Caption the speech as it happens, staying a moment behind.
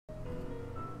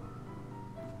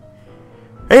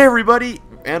Hey everybody,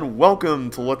 and welcome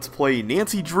to Let's Play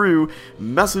Nancy Drew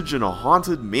Message in a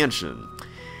Haunted Mansion.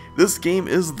 This game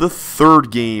is the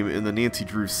third game in the Nancy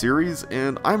Drew series,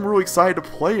 and I'm really excited to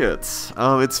play it.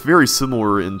 It's very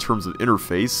similar in terms of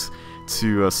interface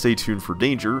to Stay Tuned for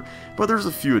Danger, but there's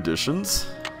a few additions.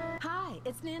 Hi,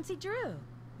 it's Nancy Drew.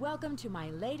 Welcome to my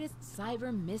latest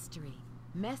cyber mystery,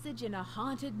 Message in a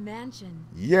Haunted Mansion.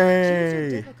 Yay!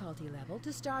 Choose your difficulty level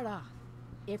to start off.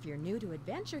 If you're new to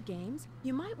adventure games,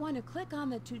 you might want to click on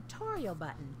the tutorial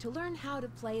button to learn how to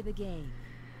play the game.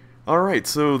 Alright,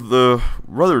 so the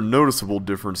rather noticeable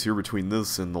difference here between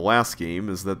this and the last game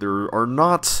is that there are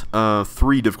not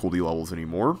 3 difficulty levels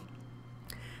anymore.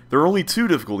 There are only 2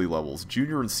 difficulty levels,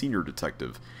 Junior and Senior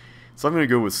Detective. So I'm going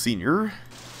to go with Senior.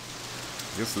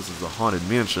 I guess this is a haunted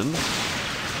mansion.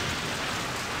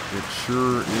 It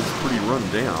sure is pretty run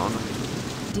down.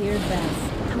 Dear Bess,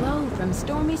 hello from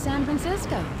stormy San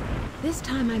Francisco. This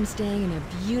time I'm staying in a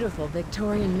beautiful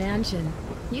Victorian mansion.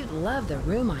 You'd love the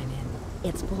room I'm in.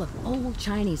 It's full of old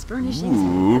Chinese furnishings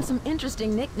and some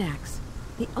interesting knickknacks.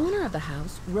 The owner of the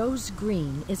house, Rose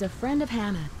Green, is a friend of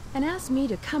Hannah and asked me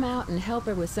to come out and help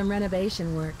her with some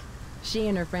renovation work. She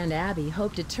and her friend Abby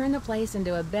hope to turn the place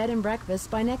into a bed and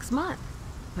breakfast by next month.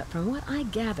 But from what I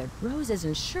gathered, Rose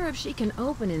isn't sure if she can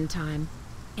open in time.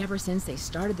 Ever since they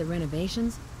started the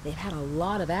renovations, they've had a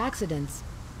lot of accidents.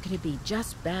 Could it be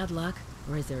just bad luck,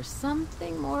 or is there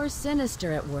something more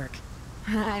sinister at work?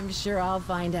 I'm sure I'll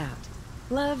find out.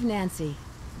 Love, Nancy.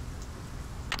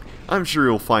 I'm sure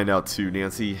you'll find out too,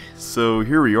 Nancy. So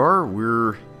here we are,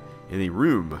 we're in a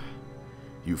room.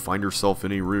 You find yourself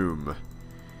in a room.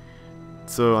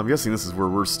 So I'm guessing this is where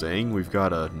we're staying. We've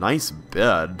got a nice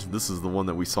bed. This is the one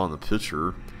that we saw in the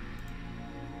picture.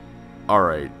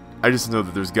 Alright. I just know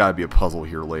that there's got to be a puzzle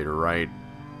here later, right?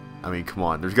 I mean, come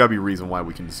on. There's got to be a reason why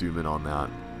we can zoom in on that.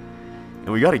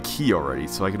 And we got a key already,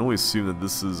 so I can only assume that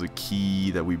this is a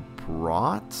key that we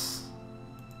brought.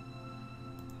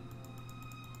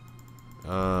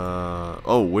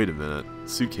 Oh, wait a minute.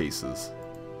 Suitcases.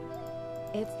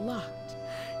 It's locked.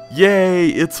 Yay,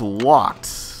 it's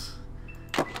locked.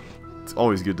 It's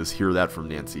always good to hear that from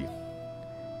Nancy.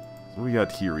 What we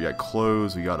got here? We got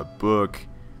clothes, we got a book.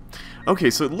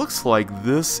 Okay, so it looks like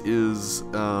this is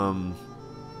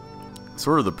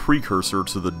sort of the precursor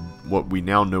to the what we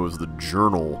now know as the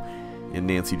journal in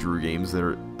Nancy Drew games that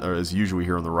are as usually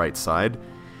here on the right side.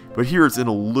 But here it's in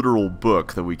a literal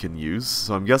book that we can use,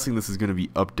 so I'm guessing this is going to be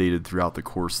updated throughout the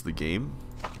course of the game.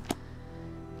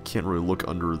 Can't really look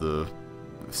under the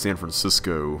San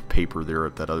Francisco paper there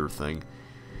at that other thing.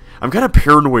 I'm kind of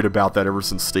paranoid about that ever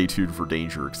since Stay Tuned for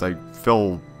Danger, because I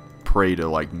fell prey to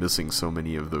like missing so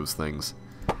many of those things.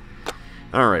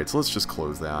 Alright, so let's just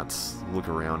close that. Look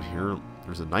around here.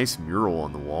 There's a nice mural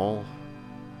on the wall.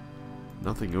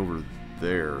 Nothing over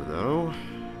there, though.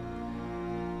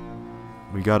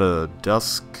 We got a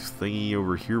desk thingy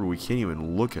over here, but we can't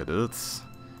even look at it.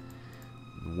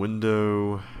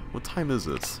 Window. What time is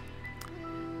it?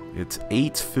 It's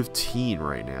 8:15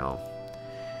 right now.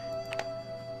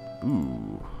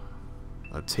 Ooh.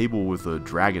 A table with a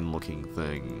dragon-looking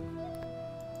thing.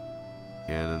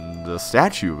 And a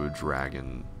statue of a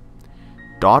dragon.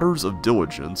 Daughters of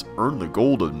Diligence earn the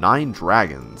gold of 9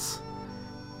 dragons.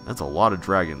 That's a lot of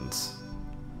dragons.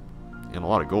 And a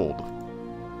lot of gold. I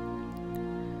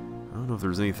don't know if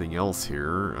there's anything else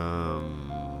here.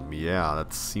 Yeah,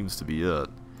 that seems to be it.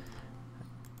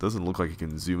 Doesn't look like you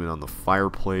can zoom in on the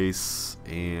fireplace.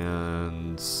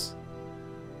 And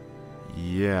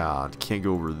yeah, can't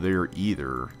go over there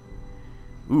either.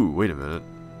 Ooh, wait a minute.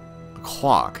 A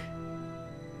clock.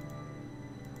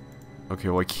 Okay,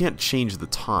 well I can't change the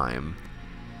time.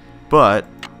 But,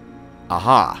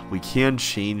 aha, we can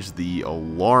change the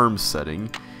alarm setting,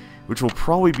 which will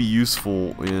probably be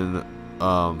useful in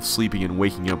sleeping and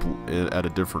waking up at a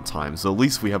different time. So at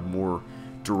least we have more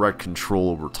direct control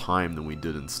over time than we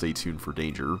did in Stay Tuned for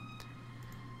Danger.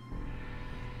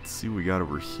 Let's see what we got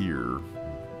over here.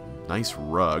 Nice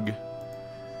rug.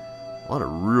 A lot of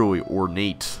really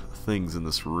ornate things in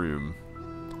this room.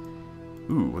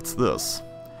 Ooh, what's this?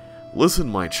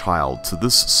 Listen, my child, to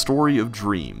this story of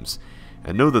dreams,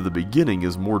 and know that the beginning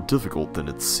is more difficult than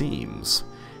it seems.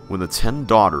 When the 10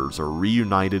 daughters are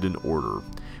reunited in order,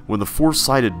 when the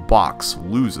 4-sided box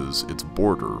loses its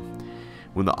border,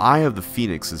 when the eye of the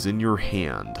phoenix is in your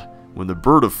hand, when the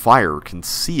bird of fire can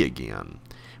see again,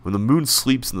 when the moon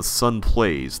sleeps and the sun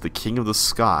plays, the king of the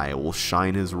sky will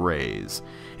shine his rays,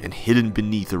 and hidden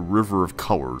beneath a river of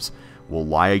colors will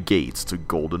lie a gate to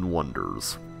golden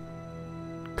wonders.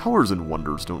 Colors and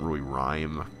wonders don't really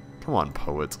rhyme. Come on,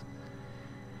 poet.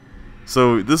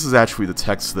 So this is actually the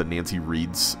text that Nancy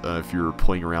reads if you're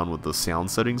playing around with the sound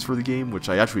settings for the game, which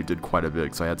I actually did quite a bit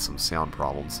because I had some sound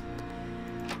problems.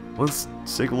 Let's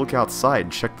take a look outside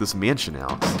and check this mansion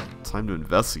out. Time to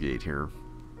investigate here.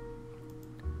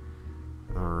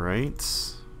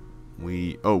 Alright.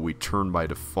 We turn by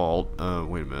default.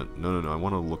 Wait a minute. No, I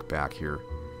want to look back here.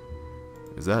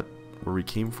 Is that where we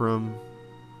came from?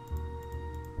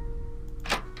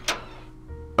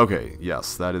 Okay,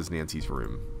 yes, that is Nancy's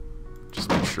room. Just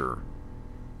make sure.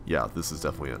 Yeah, this is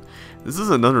definitely it. This is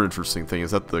another interesting thing,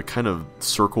 is that the kind of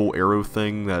circle arrow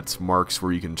thing that marks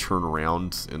where you can turn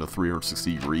around in a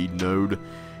 360-degree node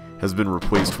has been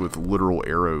replaced with literal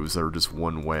arrows that are just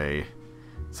one way.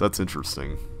 So that's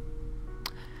interesting.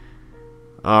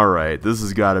 Alright, this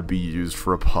has got to be used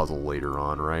for a puzzle later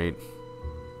on, right?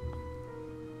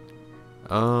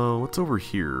 What's over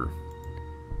here?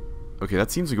 Okay,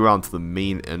 that seems to go out into the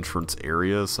main entrance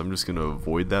area, so I'm just going to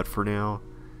avoid that for now.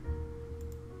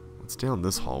 What's down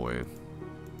this hallway?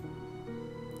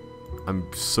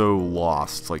 I'm so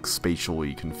lost, like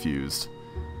spatially confused.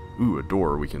 Ooh, a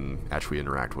door we can actually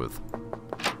interact with.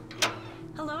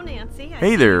 Hello, Nancy.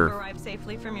 Hey there. You've arrived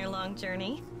safely from your long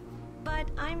journey,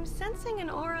 but I'm sensing an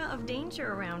aura of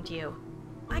danger around you.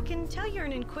 I can tell you're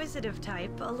an inquisitive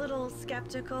type, a little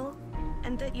skeptical,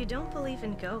 and that you don't believe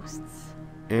in ghosts.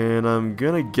 And I'm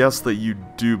gonna guess that you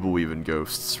do believe in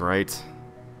ghosts, right?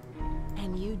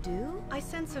 And you do? I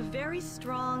sense a very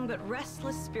strong but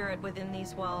restless spirit within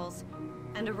these walls,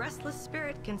 and a restless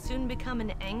spirit can soon become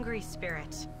an angry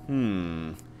spirit.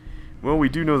 Well, we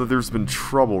do know that there's been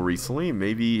trouble recently.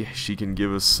 Maybe she can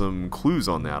give us some clues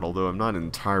on that, although I'm not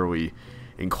entirely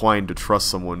inclined to trust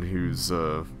someone who's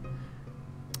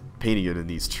painting it in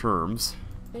these terms.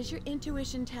 Does your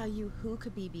intuition tell you who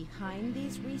could be behind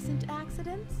these recent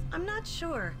accidents? I'm not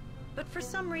sure, but for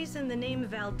some reason the name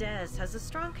Valdez has a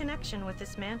strong connection with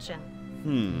this mansion.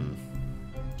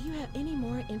 Do you have any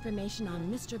more information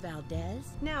on Mr.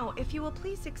 Valdez? Now, if you will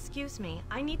please excuse me,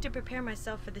 I need to prepare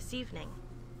myself for this evening.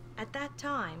 At that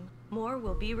time, more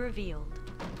will be revealed.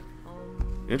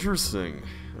 Interesting.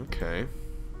 Okay.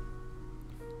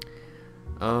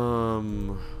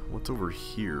 What's over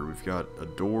here? We've got a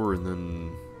door and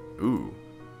then... Ooh,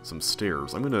 some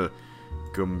stairs. I'm gonna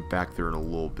go back there in a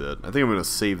little bit. I think I'm gonna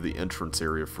save the entrance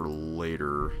area for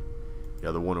later.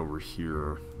 Yeah, the one over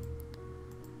here.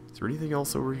 Is there anything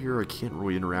else over here? I can't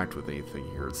really interact with anything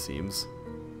here, it seems.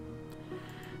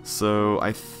 So,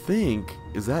 I think...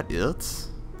 Is that it?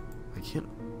 I can't...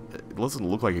 It doesn't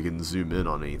look like I can zoom in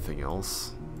on anything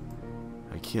else.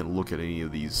 I can't look at any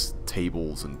of these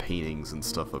tables and paintings and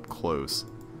stuff up close.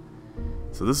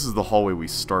 So this is the hallway we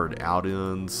started out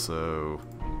in, so...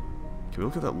 Can we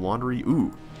look at that laundry?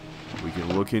 Ooh! We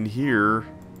can look in here,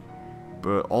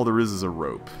 but all there is a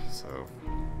rope, so...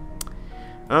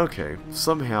 Okay,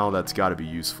 somehow that's got to be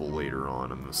useful later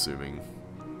on, I'm assuming.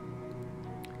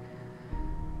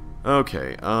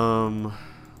 Okay,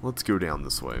 let's go down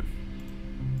this way.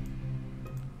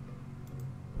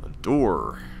 A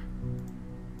door.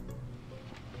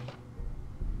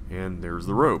 And there's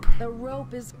the rope. The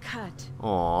rope is cut.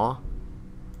 Aww.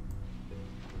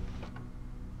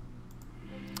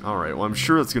 Alright, well I'm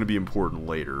sure that's going to be important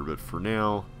later, but for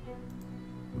now...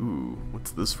 Ooh,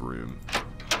 what's this room?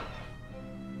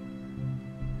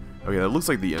 Okay, that looks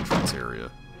like the entrance area.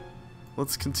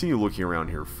 Let's continue looking around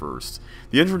here first.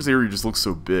 The entrance area just looks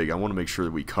so big, I want to make sure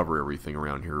that we cover everything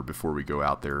around here before we go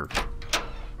out there.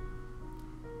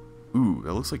 Ooh,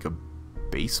 that looks like a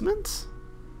basement?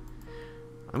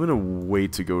 I'm gonna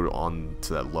wait to go on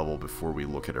to that level before we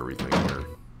look at everything here.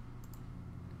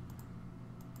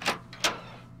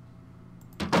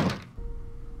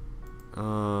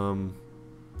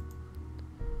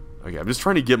 Okay, I'm just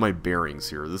trying to get my bearings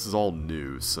here. This is all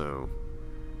new, so...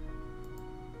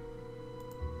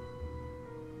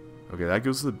 Okay, that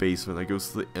goes to the basement, that goes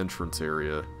to the entrance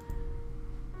area.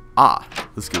 Ah,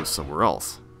 this goes somewhere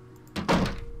else.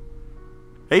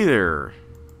 Hey there!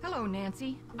 Hello,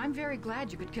 Nancy. I'm very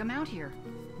glad you could come out here.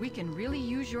 We can really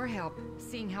use your help,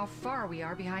 seeing how far we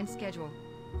are behind schedule.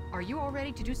 Are you all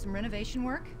ready to do some renovation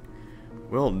work?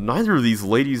 Well, neither of these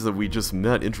ladies that we just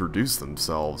met introduced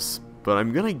themselves, but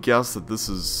I'm gonna guess that this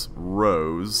is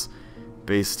Rose,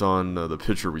 based on the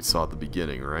picture we saw at the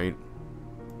beginning, right?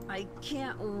 I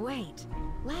can't wait.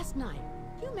 Last night,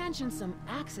 you mentioned some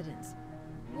accidents.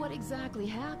 What exactly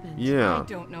happened? Yeah. I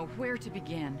don't know where to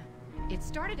begin. It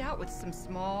started out with some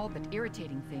small but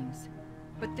irritating things.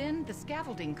 But then the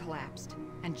scaffolding collapsed,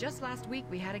 and just last week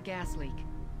we had a gas leak.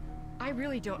 I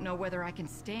really don't know whether I can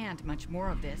stand much more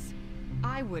of this.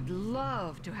 I would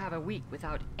love to have a week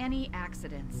without any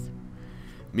accidents.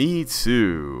 Me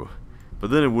too. But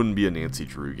then it wouldn't be a Nancy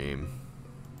Drew game.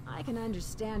 I can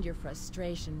understand your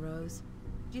frustration, Rose.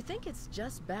 Do you think it's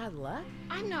just bad luck?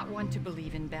 I'm not one to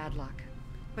believe in bad luck,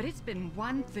 but it's been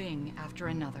one thing after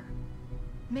another.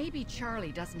 Maybe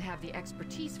Charlie doesn't have the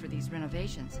expertise for these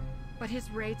renovations, but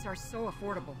his rates are so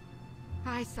affordable.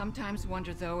 I sometimes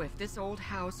wonder, though, if this old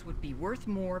house would be worth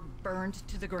more burned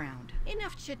to the ground.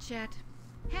 Enough chit-chat.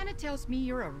 Hannah tells me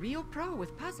you're a real pro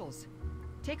with puzzles.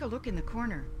 Take a look in the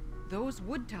corner. Those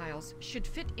wood tiles should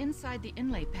fit inside the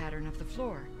inlay pattern of the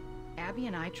floor. Abby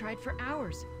and I tried for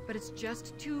hours, but it's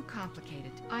just too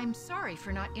complicated. I'm sorry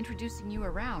for not introducing you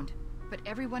around, but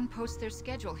everyone posts their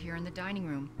schedule here in the dining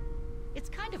room. It's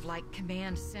kind of like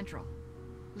Command Central.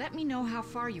 Let me know how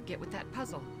far you get with that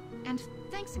puzzle. And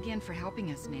thanks again for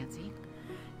helping us, Nancy.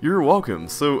 You're welcome.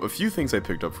 So, a few things I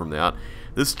picked up from that.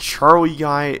 This Charlie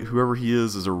guy, whoever he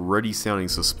is already sounding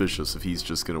suspicious if he's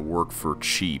just going to work for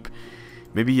cheap.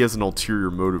 Maybe he has an ulterior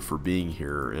motive for being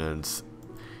here, and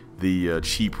the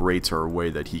cheap rates are a way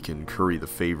that he can curry the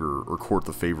favor, or court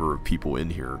the favor of people in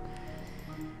here.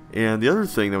 And the other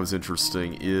thing that was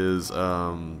interesting is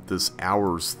this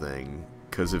hours thing,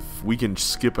 because if we can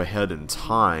skip ahead in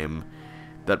time,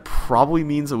 that probably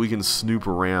means that we can snoop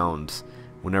around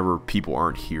whenever people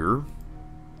aren't here.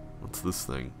 What's this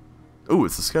thing? Oh,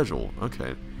 it's the schedule.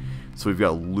 Okay. So we've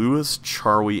got Lewis,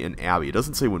 Charlie, and Abby. It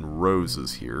doesn't say when Rose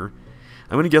is here.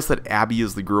 I'm going to guess that Abby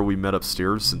is the girl we met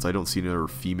upstairs, since I don't see any other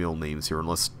female names here,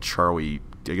 unless Charlie,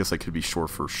 I guess that could be short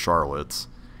for Charlotte.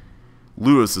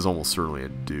 Lewis is almost certainly a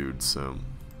dude, so...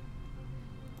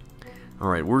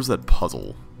 Alright, where's that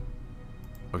puzzle?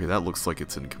 Okay, that looks like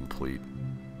it's incomplete.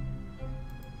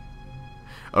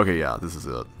 Okay, yeah, this is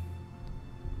it.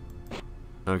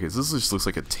 Okay, so this just looks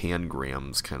like a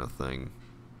tangrams kind of thing.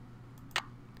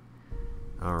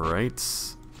 Alright.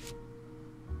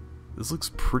 This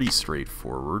looks pretty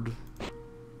straightforward.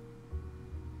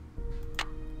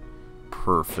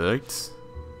 Perfect.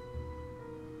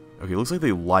 Okay, it looks like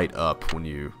they light up when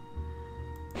you...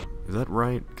 Is that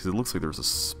right? Because it looks like there's a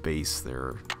space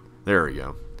there. There we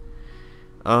go.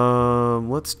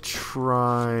 Let's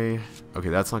try... Okay,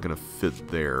 that's not going to fit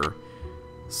there.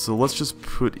 So let's just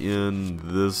put in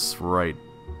this right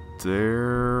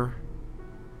there.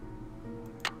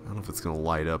 I don't know if it's going to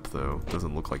light up, though. It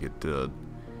doesn't look like it did.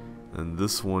 And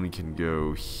this one can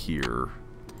go here.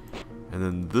 And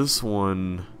then this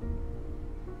one...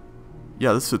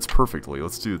 Yeah, this fits perfectly.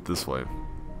 Let's do it this way.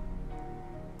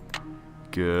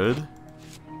 Good.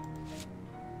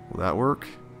 Will that work?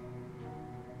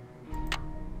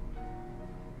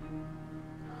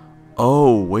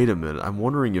 Oh, wait a minute. I'm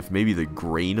wondering if maybe the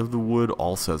grain of the wood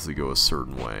also has to go a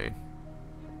certain way.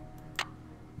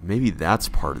 Maybe that's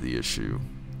part of the issue.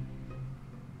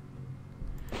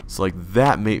 So like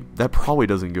that probably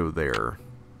doesn't go there.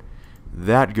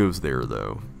 That goes there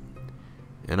though.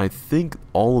 And I think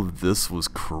all of this was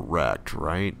correct,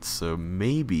 right? So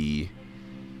maybe...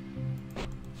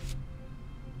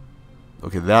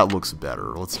 Okay, that looks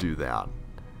better. Let's do that.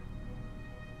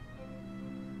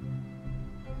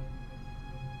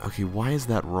 Okay, why is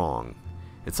that wrong?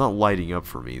 It's not lighting up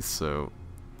for me, so...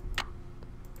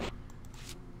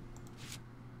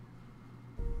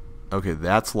 Okay,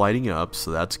 that's lighting up,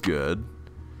 so that's good.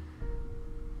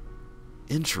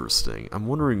 Interesting. I'm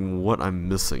wondering what I'm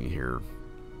missing here.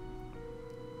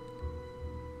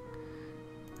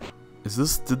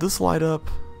 Did this light up?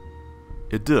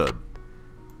 It did.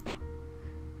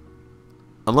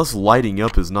 Unless lighting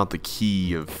up is not the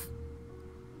key of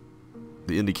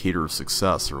the indicator of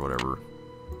success or whatever.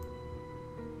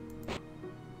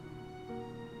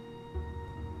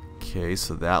 Okay,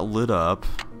 so that lit up.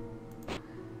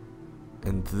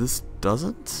 And this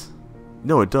doesn't?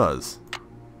 No, it does.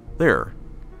 There.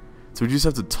 So we just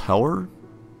have to tell her?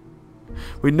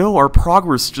 Wait, no, our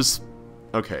progress just...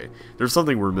 Okay, there's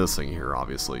something we're missing here,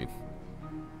 obviously.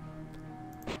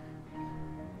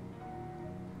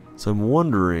 So I'm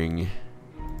wondering...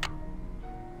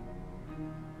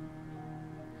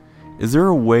 Is there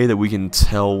a way that we can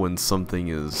tell when something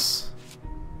is...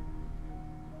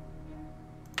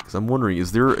 Because I'm wondering,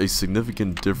 is there a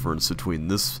significant difference between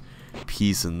this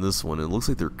piece and this one? It looks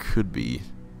like there could be.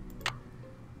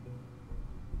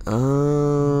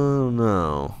 Oh,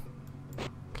 no.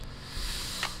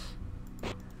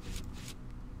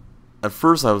 At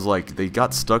first I was like, they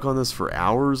got stuck on this for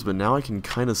hours, but now I can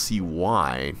kind of see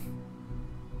why.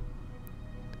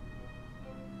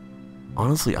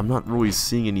 Honestly, I'm not really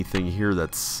seeing anything here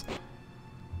that's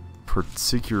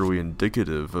particularly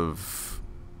indicative of...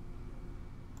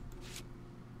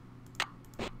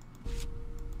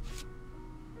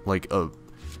 like a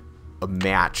a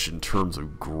match in terms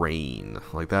of grain.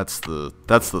 Like that's the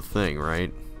thing,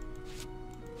 right?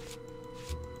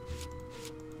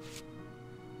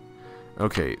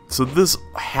 Okay, so this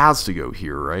has to go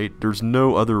here, right? There's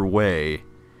no other way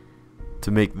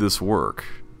to make this work.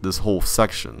 This whole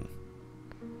section.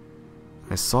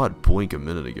 I saw it blink a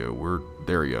minute ago.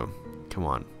 There you go. Come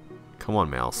on. Come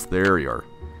on, mouse. There you are.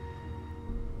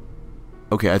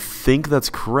 Okay, I think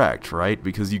that's correct, right?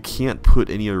 Because you can't put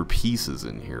any other pieces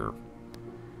in here.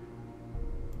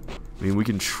 I mean, we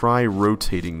can try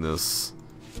rotating this.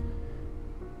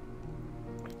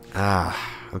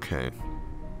 Okay.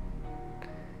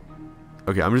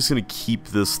 Okay, I'm just going to keep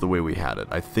this the way we had it.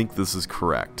 I think this is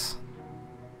correct.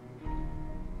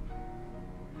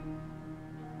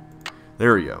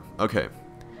 There we go. Okay.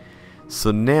 So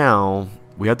now,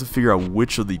 we have to figure out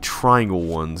which of the triangle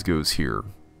ones goes here.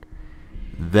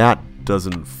 That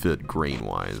doesn't fit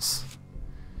grain-wise.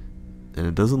 And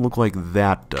it doesn't look like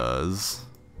that does.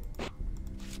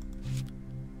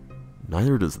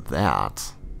 Neither does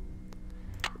that.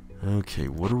 Okay,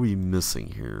 what are we missing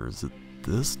here? Is it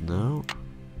this? No?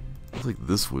 Looks like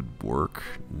this would work.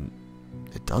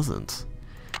 It doesn't.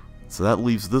 So that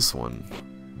leaves this one.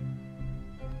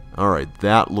 Alright,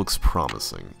 that looks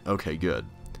promising. Okay, good.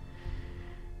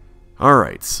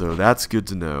 Alright, so that's good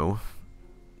to know.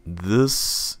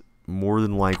 This more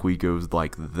than likely goes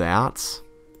like that.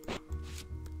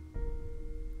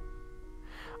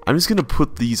 I'm just going to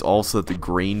put these all so that the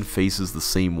grain faces the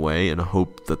same way and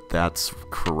hope that that's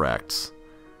correct.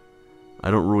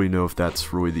 I don't really know if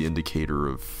that's really the indicator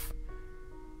of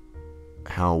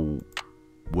how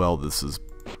well this is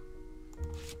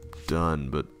done,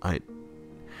 but I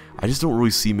just don't really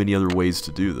see many other ways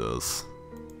to do this.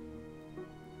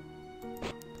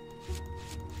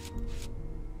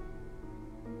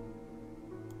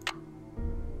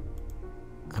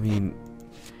 I mean,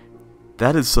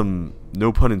 that is some,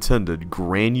 no pun intended,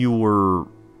 granular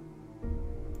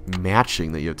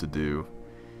matching that you have to do.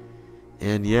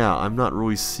 And yeah, I'm not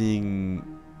really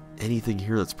seeing anything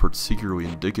here that's particularly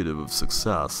indicative of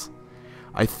success.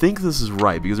 I think this is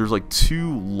right, because there's like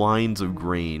 2 lines of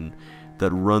grain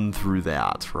that run through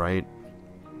that, right?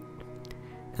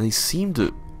 And they seem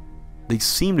to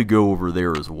go over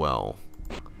there as well.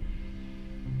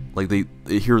 Like they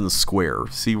here in the square.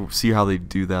 See how they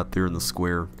do that there in the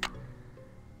square?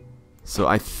 So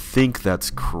I think that's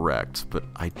correct, but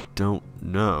I don't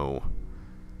know.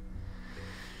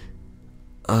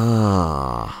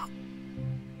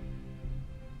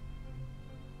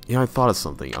 Yeah, I thought of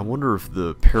something. I wonder if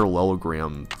the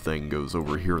parallelogram thing goes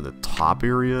over here in the top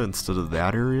area instead of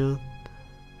that area.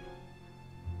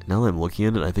 Now that I'm looking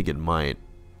at it, I think it might.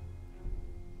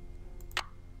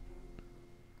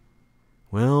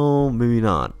 Well, maybe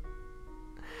not.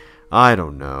 I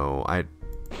don't know.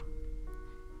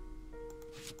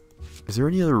 Is there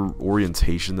any other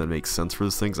orientation that makes sense for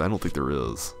this thing? 'Cause I don't think there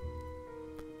is.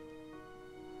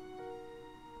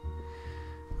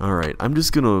 Alright, I'm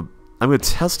gonna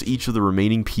test each of the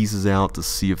remaining pieces out to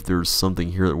see if there's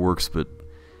something here that works, but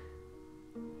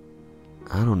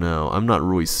I don't know. I'm not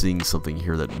really seeing something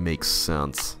here that makes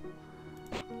sense.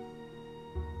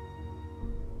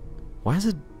 Why is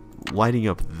it lighting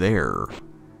up there?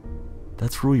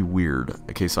 That's really weird.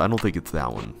 Okay, so I don't think it's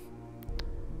that one.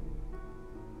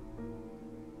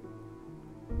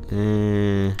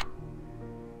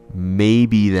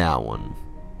 Maybe that one.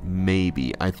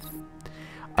 Maybe.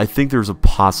 I think there's a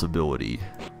possibility.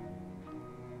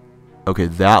 Okay,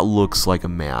 that looks like a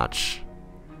match.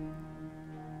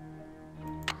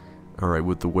 Alright,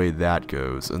 with the way that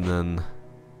goes. And then...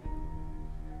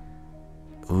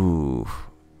 Ooh.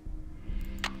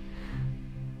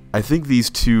 I think these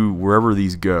two, wherever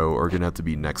these go, are going to have to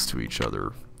be next to each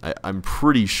other. I'm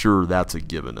pretty sure that's a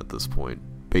given at this point,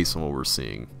 based on what we're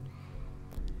seeing.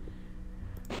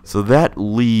 So that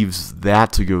leaves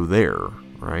that to go there,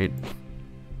 right?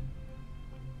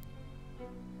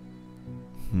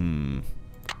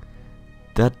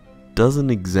 That doesn't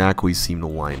exactly seem to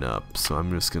line up, so I'm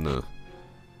just gonna...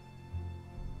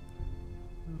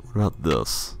 What about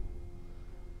this?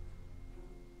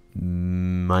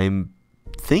 I'm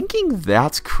thinking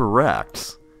that's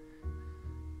correct.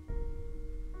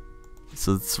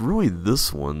 So it's really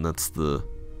this one that's the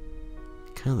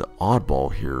kind of the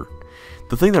oddball here.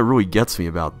 The thing that really gets me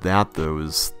about that, though,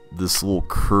 is this little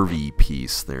curvy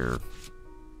piece there.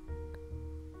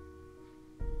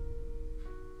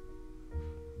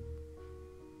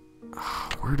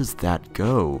 Where does that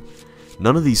go?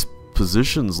 None of these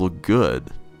positions look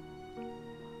good.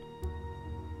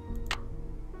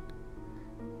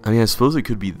 I mean, I suppose it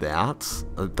could be that.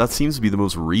 That seems to be the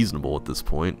most reasonable at this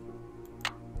point.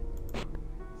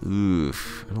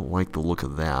 Oof, I don't like the look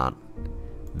of that.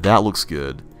 That looks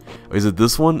good. Oh, is it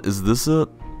this one? Is this it?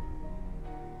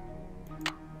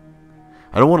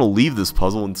 I don't want to leave this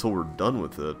puzzle until we're done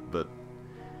with it, but...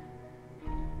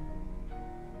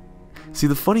 See,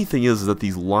 the funny thing is that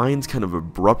these lines kind of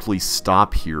abruptly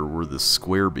stop here where the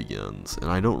square begins,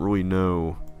 and I don't really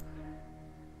know...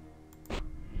 I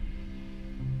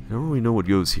don't really know what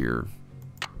goes here.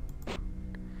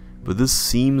 But this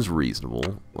seems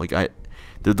reasonable. Like,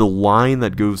 the line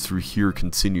that goes through here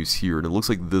continues here, and it looks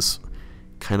like this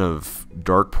kind of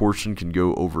dark portion can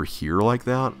go over here like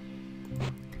that.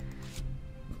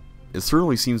 It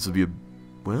certainly seems to be a...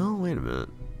 Well, wait a minute.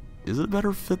 Is it a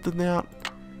better fit than that?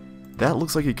 That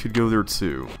looks like it could go there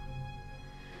too.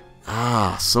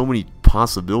 Ah, so many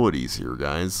possibilities here,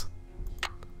 guys.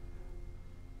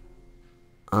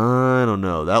 I don't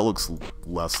know. That looks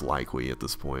less likely at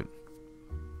this point.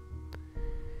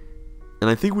 And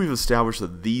I think we've established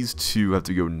that these two have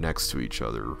to go next to each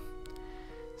other.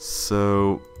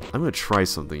 So, I'm going to try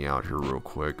something out here real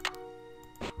quick.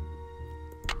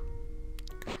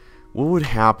 What would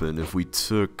happen if we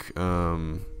took,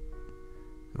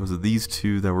 was it these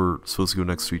two that were supposed to go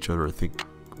next to each other? I think,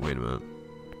 wait a minute.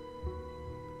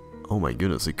 Oh my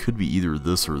goodness, it could be either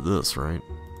this or this, right?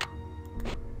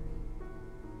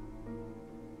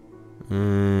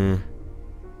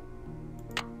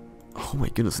 Oh my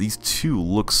goodness, these two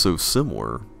look so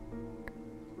similar.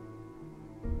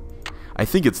 I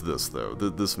think it's this, though.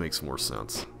 This makes more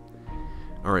sense.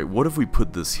 Alright, what if we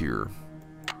put this here?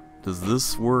 Does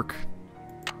this work?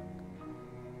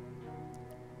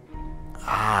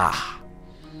 Ah.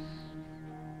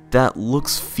 That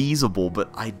looks feasible, but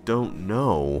I don't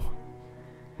know.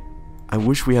 I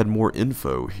wish we had more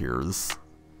info here.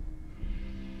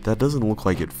 That doesn't look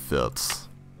like it fits.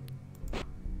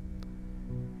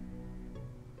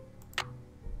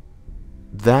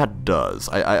 That does.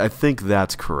 I think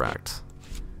that's correct.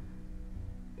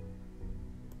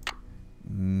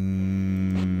 I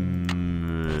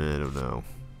don't know.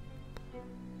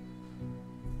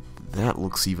 That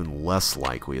looks even less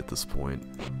likely at this point.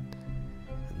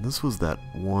 And this was that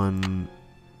one...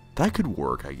 That could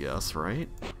work, I guess, right?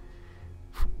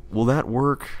 Will that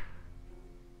work?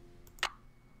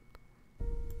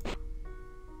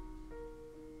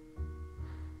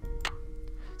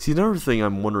 See, another thing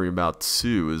I'm wondering about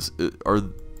too is, are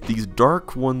these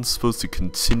dark ones supposed to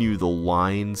continue the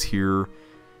lines here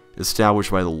established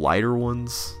by the lighter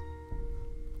ones?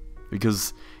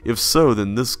 Because if so,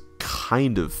 then this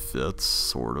kind of fits,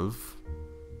 sort of.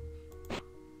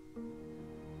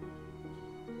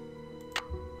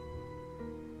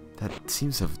 That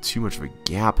seems to have too much of a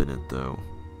gap in it, though.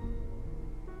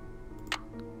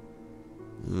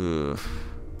 Ugh.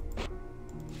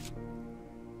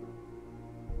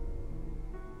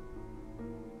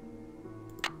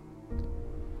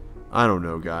 I don't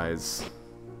know, guys.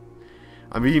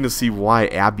 I'm beginning to see why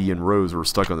Abby and Rose were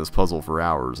stuck on this puzzle for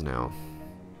hours now.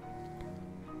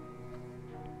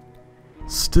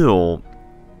 Still,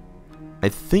 I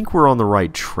think we're on the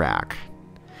right track.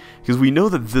 Because we know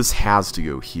that this has to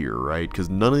go here, right? Because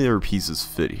none of the other pieces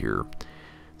fit here.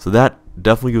 So that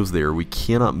definitely goes there. We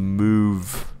cannot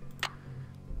move...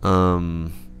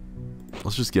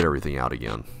 let's just get everything out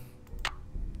again.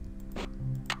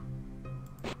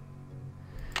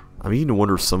 I'm beginning to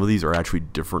wonder if some of these are actually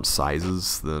different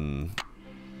sizes than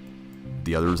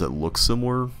the others that look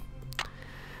similar.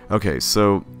 Okay,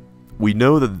 so we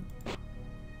know that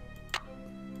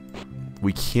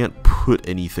we can't put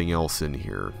anything else in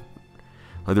here.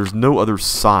 Like, there's no other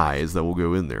size that will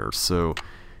go in there, so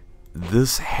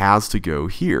this has to go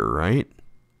here, right?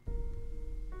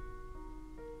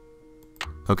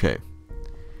 Okay.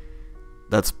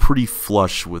 That's pretty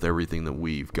flush with everything that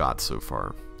we've got so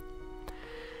far.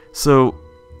 So,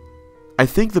 I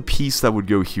think the piece that would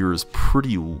go here is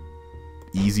pretty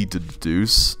easy to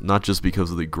deduce, not just because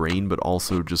of the grain, but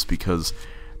also just because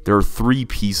there are three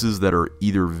pieces that are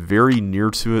either very near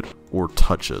to it or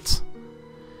touch it.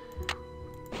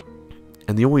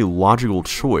 And the only logical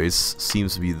choice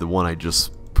seems to be the one I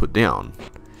just put down,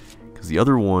 because the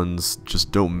other ones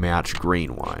just don't match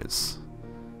grain-wise.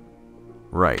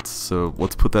 Right, so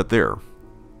let's put that there.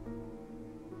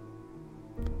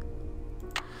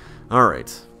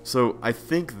 Alright, so I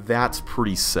think that's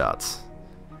pretty set.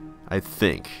 I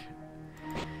think.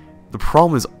 The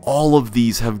problem is all of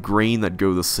these have grain that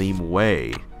go the same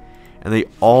way. And they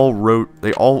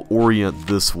all orient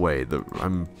this way, the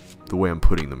way I'm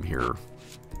putting them here.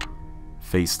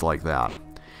 Faced like that.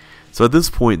 So at this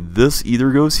point, this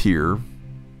either goes here,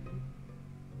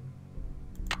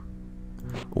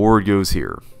 or it goes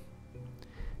here.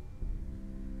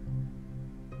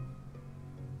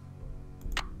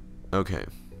 Okay.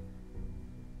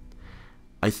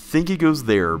 I think it goes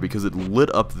there because it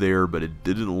lit up there, but it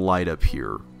didn't light up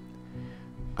here.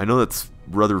 I know that's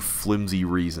rather flimsy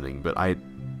reasoning, but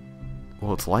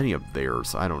well, it's lighting up there,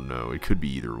 so I don't know. It could be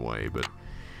either way, but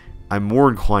I'm more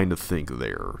inclined to think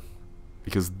there.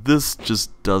 Because this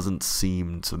just doesn't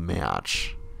seem to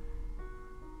match.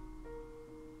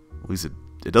 At least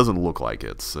it doesn't look like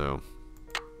it, so...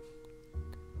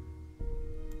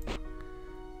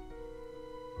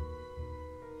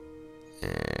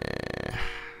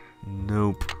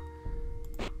 Nope.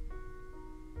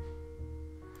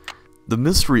 The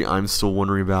mystery I'm still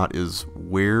wondering about is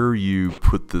where you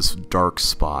put this dark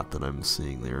spot that I'm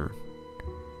seeing there.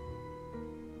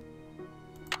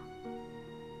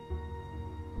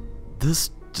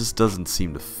 This just doesn't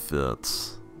seem to fit.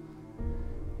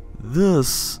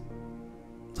 This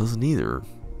doesn't either.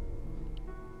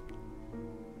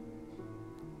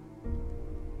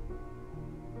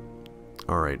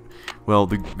 Alright, well,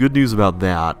 the good news about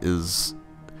that is...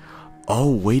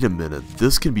 Oh, wait a minute,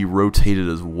 this can be rotated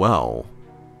as well.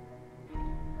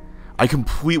 I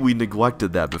completely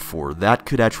neglected that before. That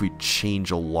could actually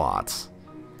change a lot.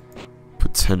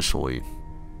 Potentially.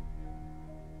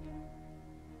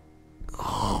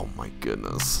 Oh my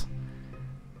goodness.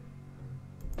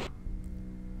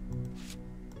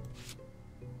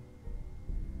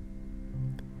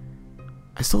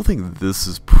 I still think this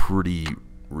is pretty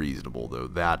reasonable though.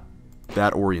 That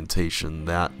orientation,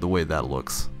 the way that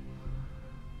looks.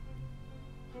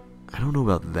 I don't know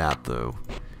about that though.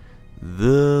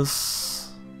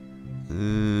 This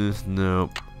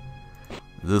nope.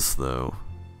 This though.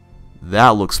 That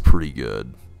looks pretty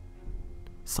good.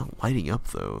 It's not lighting up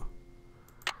though.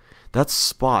 That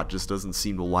spot just doesn't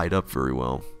seem to light up very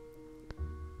well.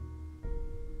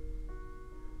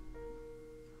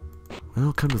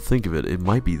 Well, come to think of it, it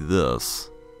might be this.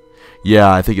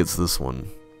 Yeah, I think it's this one.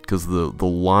 Because the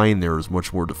line there is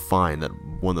much more defined, that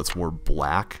one that's more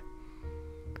black.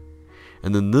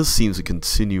 And then this seems to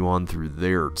continue on through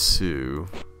there too.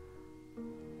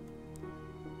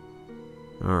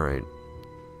 Alright.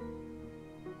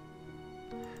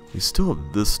 We still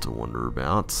have this to wonder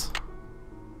about.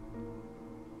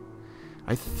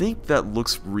 I think that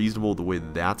looks reasonable the way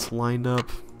that's lined up.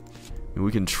 I mean,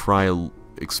 we can try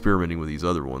experimenting with these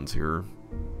other ones here.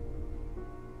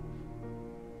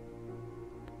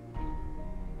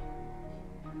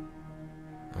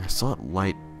 I saw it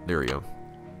light. There we go.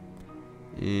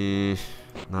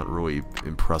 Not really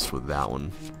impressed with that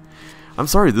one. I'm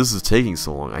sorry this is taking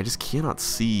so long. I just cannot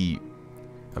see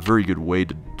a very good way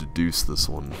to deduce this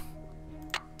one.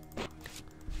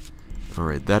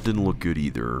 Alright, that didn't look good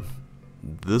either.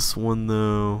 This one,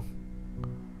 though...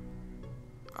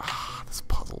 Ah, this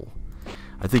puzzle.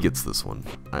 I think it's this one.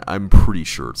 I'm pretty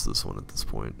sure it's this one at this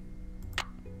point.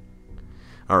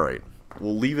 Alright,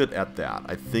 we'll leave it at that.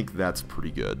 I think that's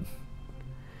pretty good.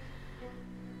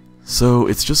 So,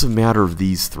 it's just a matter of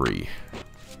these three.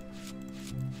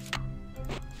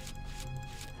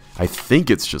 I think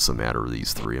it's just a matter of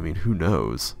these three. I mean, who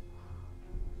knows?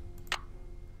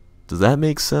 Does that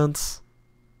make sense?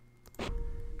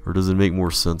 Or does it make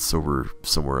more sense over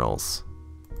somewhere else?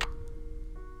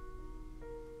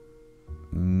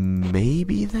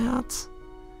 Maybe that?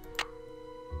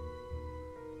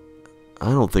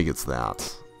 I don't think it's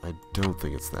that. I don't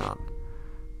think it's that.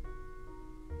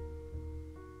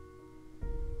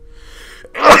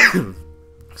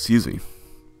 Excuse me.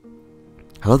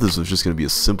 I thought this was just going to be a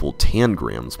simple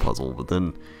tangrams puzzle, but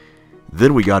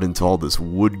then we got into all this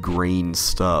wood grain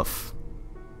stuff.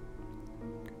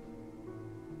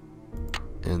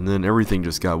 And then everything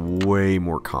just got way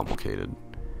more complicated.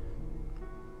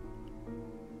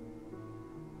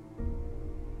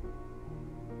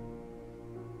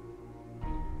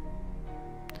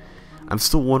 I'm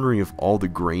still wondering if all the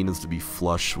grain is to be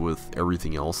flush with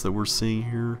everything else that we're seeing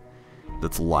here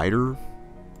that's lighter.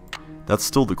 That's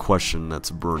still the question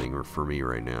that's burning for me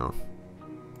right now.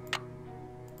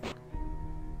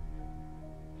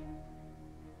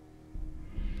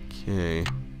 Okay.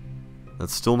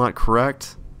 That's still not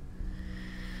correct?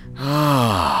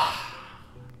 I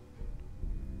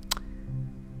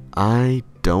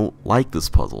don't like this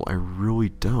puzzle. I really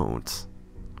don't.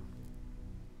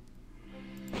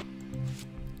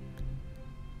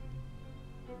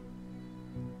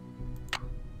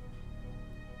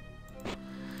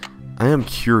 I am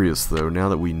curious though, now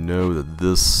that we know that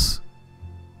this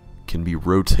can be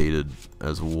rotated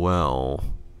as well.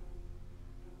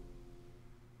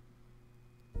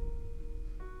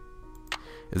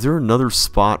 Is there another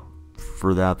spot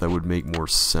for that would make more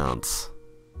sense?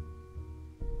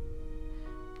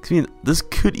 I mean, this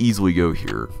could easily go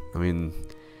here. I mean,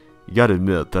 You gotta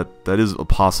admit, that is a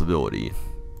possibility.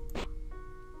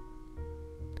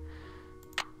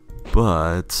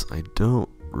 But I don't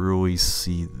really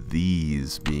see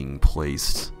these being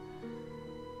placed.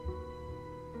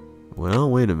 Well,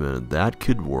 wait a minute. That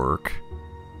could work.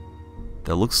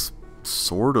 That looks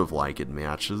sort of like it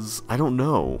matches. I don't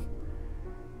know.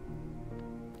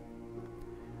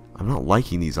 I'm not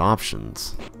liking these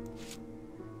options.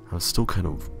 I was still kind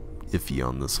of iffy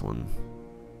on this one.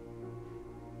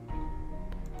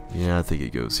 Yeah, I think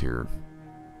it goes here.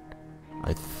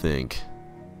 I think.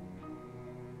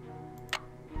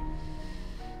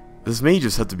 This may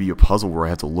just have to be a puzzle where I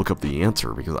have to look up the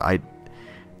answer, because I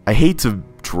hate to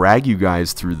drag you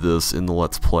guys through this in the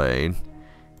Let's Play,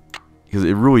 because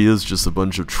it really is just a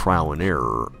bunch of trial and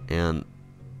error, and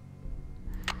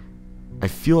I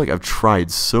feel like I've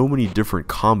tried so many different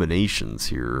combinations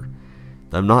here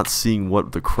that I'm not seeing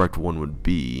what the correct one would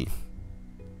be.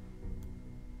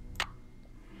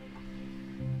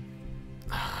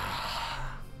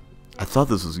 I thought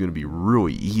this was going to be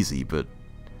really easy, but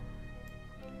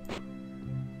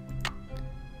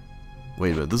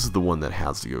wait a minute, this is the one that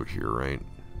has to go here, right?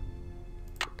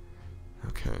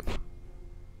 Okay.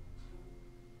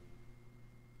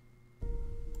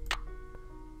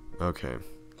 Okay.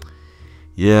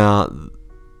 Yeah,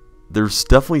 there's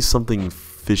definitely something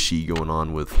fishy going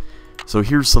on with... So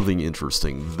here's something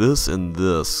interesting. This and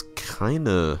this kind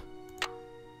of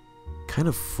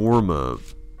form a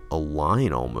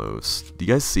line almost. Do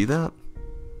you guys see that?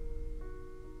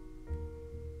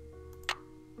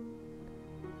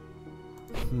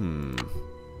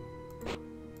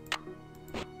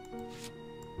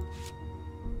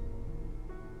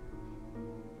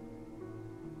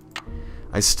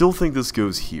 I still think this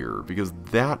goes here, because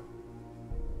that...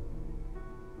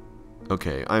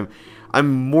 Okay,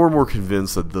 I'm more and more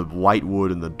convinced that the light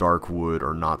wood and the dark wood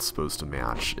are not supposed to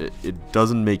match. It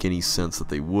doesn't make any sense that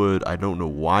they would. I don't know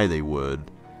why they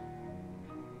would.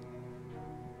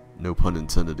 No pun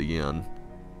intended again.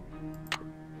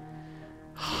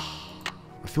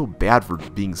 I feel bad for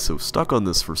being so stuck on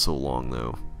this for so long,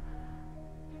 though.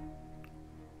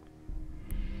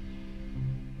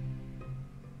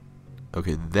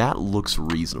 Okay, that looks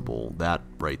reasonable. That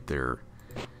right there.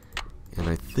 And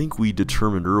I think we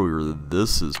determined earlier that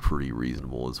this is pretty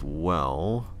reasonable as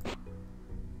well.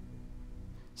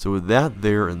 So with that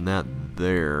there and that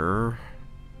there...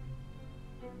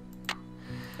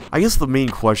 I guess the main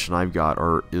question I've got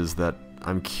is that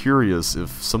I'm curious if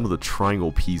some of the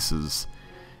triangle pieces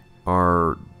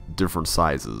are different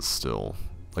sizes still.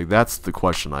 Like, that's the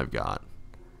question I've got.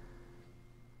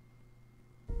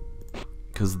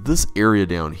 Because this area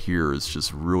down here is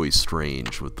just really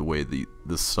strange with the way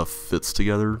this stuff fits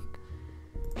together.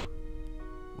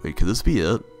 Wait, could this be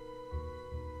it?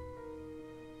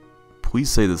 Please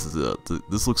say this is it.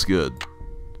 This looks good.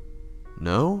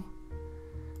 No?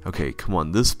 Okay, come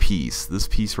on, this piece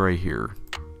right here.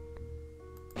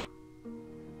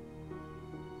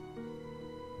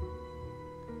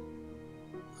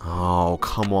 Oh,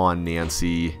 come on,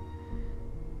 Nancy.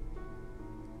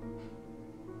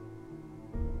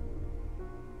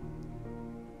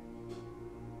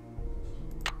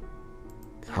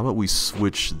 How about we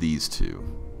switch these two?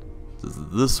 Does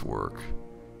this work?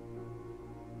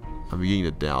 I'm beginning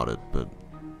to doubt it, but...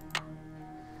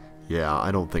 yeah,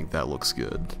 I don't think that looks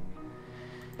good.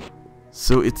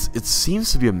 So it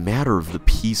seems to be a matter of the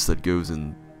piece that goes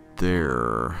in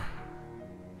there.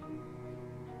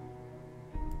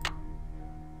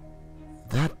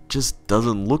 That just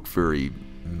doesn't look very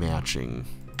matching.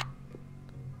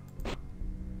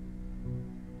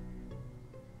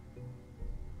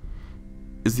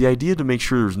 Is the idea to make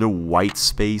sure there's no white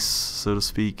space, so to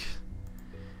speak?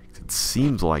 It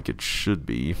seems like it should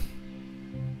be.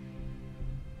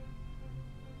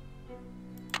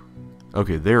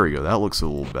 Okay, there we go. That looks a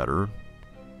little better.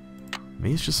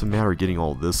 Maybe it's just a matter of getting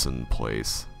all this in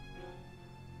place.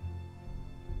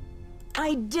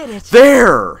 I did it!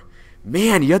 There!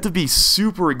 Man, you have to be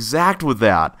super exact with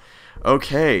that.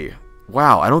 Okay.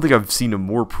 Wow, I don't think I've seen a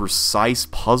more precise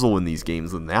puzzle in these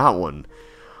games than that one.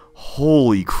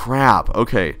 Holy crap.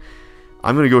 Okay.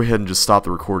 I'm going to go ahead and just stop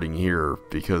the recording here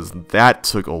because that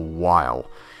took a while.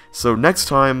 So next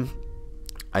time,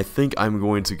 I think I'm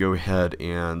going to go ahead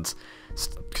and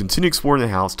continue exploring the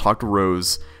house, talk to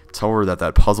Rose, tell her that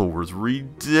that puzzle was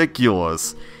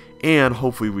ridiculous, and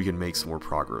hopefully we can make some more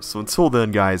progress. So until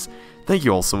then, guys, thank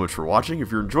you all so much for watching.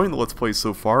 If you're enjoying the Let's Play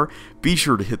so far, be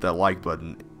sure to hit that like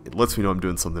button. It lets me know I'm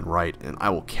doing something right, and I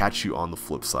will catch you on the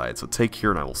flip side. So take care,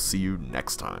 and I will see you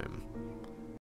next time.